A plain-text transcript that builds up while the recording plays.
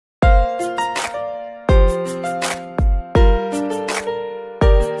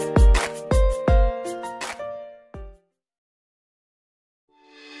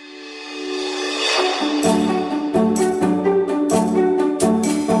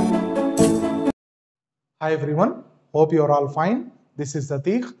Hi everyone, hope you are all fine. This is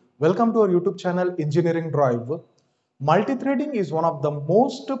ATEEQ. Welcome to our YouTube channel Engineering Drive. Multithreading is one of the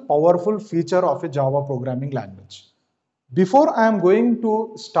most powerful feature of a Java programming language. Before I am going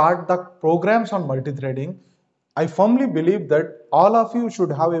to start the programs on multithreading, I firmly believe that all of you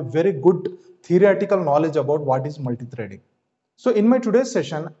should have a very good theoretical knowledge about what is multithreading. So in my today's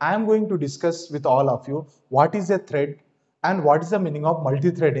session, I am going to discuss with all of you what is a thread and what is the meaning of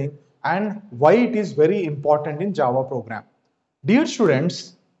multithreading and why it is very important in Java program. Dear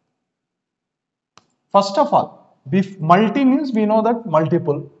students, first of all, multi means we know that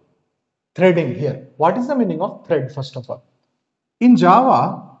multiple threading here. What is the meaning of thread first of all? In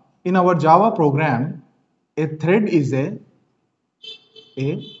Java, in our Java program, a thread is a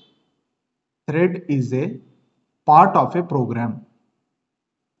thread is a part of a program.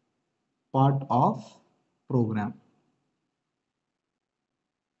 Part of program.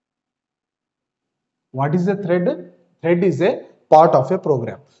 What is a thread? Thread is a part of a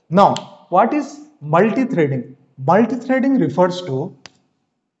program. Now, what is multi-threading? Multi-threading refers to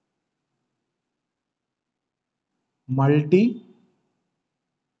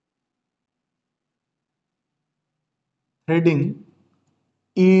multi-threading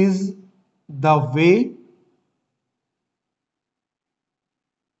is the way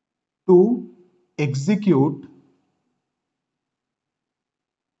to execute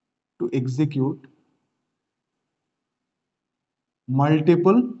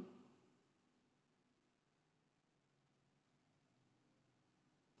multiple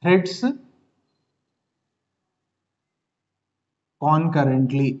threads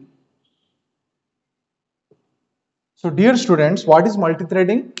concurrently. So dear students, what is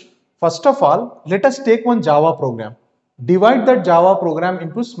multithreading? First of all, let us take one Java program. Divide that Java program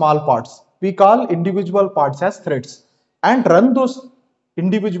into small parts. We call individual parts as threads and run those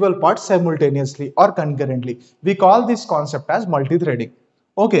individual parts simultaneously or concurrently. We call this concept as multithreading.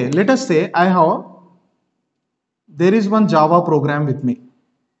 Okay, let us say there is one Java program with me.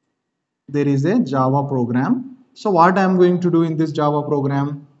 There is a Java program. So what I am going to do in this Java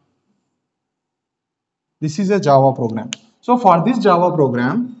program? This is a Java program. So for this Java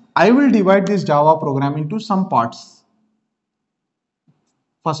program, I will divide this Java program into some parts.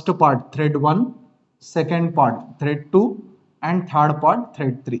 First part thread 1, second part thread 2 and third part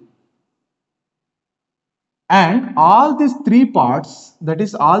thread 3. And all these three parts, that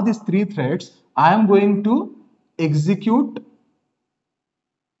is all these three threads, I am going to execute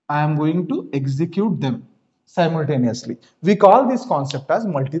them simultaneously. We call this concept as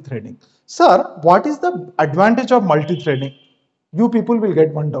multi-threading. Sir, what is the advantage of multi-threading? You people will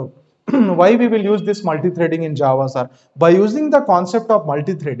get one doubt. Why we will use this multi-threading in Java, sir? By using the concept of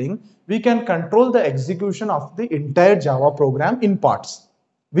multi-threading, we can control the execution of the entire Java program in parts,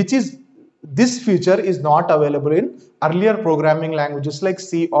 which is this feature is not available in earlier programming languages like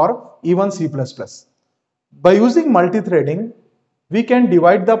C or even C++. By using multi-threading, we can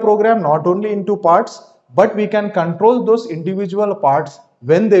divide the program not only into parts, but we can control those individual parts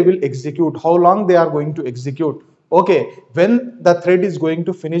when they will execute, how long they are going to execute. Okay, when the thread is going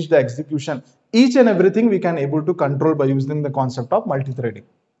to finish the execution, each and everything we can able to control by using the concept of multi-threading.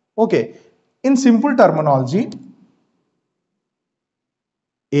 Okay, in simple terminology,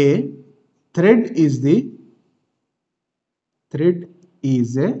 a thread is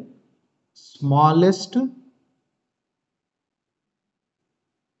a smallest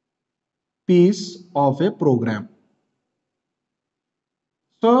piece of a program.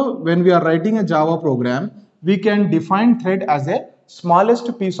 So when we are writing a Java program, we can define thread as a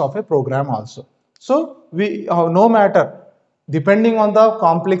smallest piece of a program also. So we no matter depending on the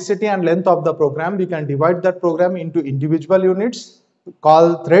complexity and length of the program, we can divide that program into individual units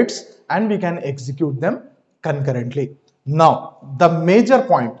called threads and we can execute them concurrently. Now the major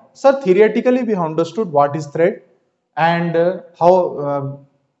point, sir, theoretically we understood what is thread and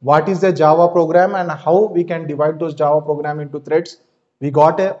what is a Java program and how we can divide those Java program into threads. We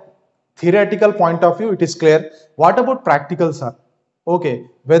got a theoretical point of view, it is clear. What about practical, sir? Okay,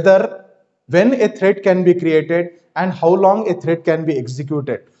 when a thread can be created and how long a thread can be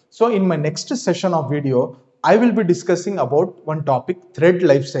executed. So in my next session of video, I will be discussing about one topic, thread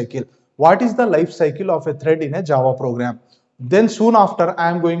life cycle. What is the life cycle of a thread in a Java program? Then soon after, I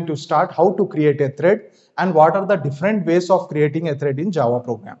am going to start how to create a thread and what are the different ways of creating a thread in Java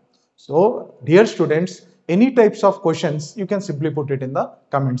program. So dear students, any types of questions, you can simply put it in the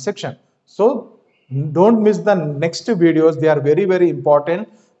comment section. So don't miss the next videos. They are very, very important.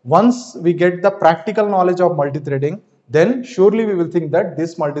 Once we get the practical knowledge of multi-threading, then surely we will think that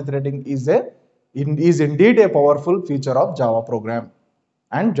this multi-threading is indeed a powerful feature of Java program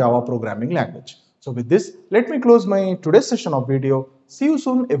and Java programming language. So with this, let me close my today's session of video. See you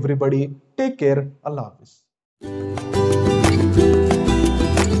soon everybody. Take care. Allah Hafiz.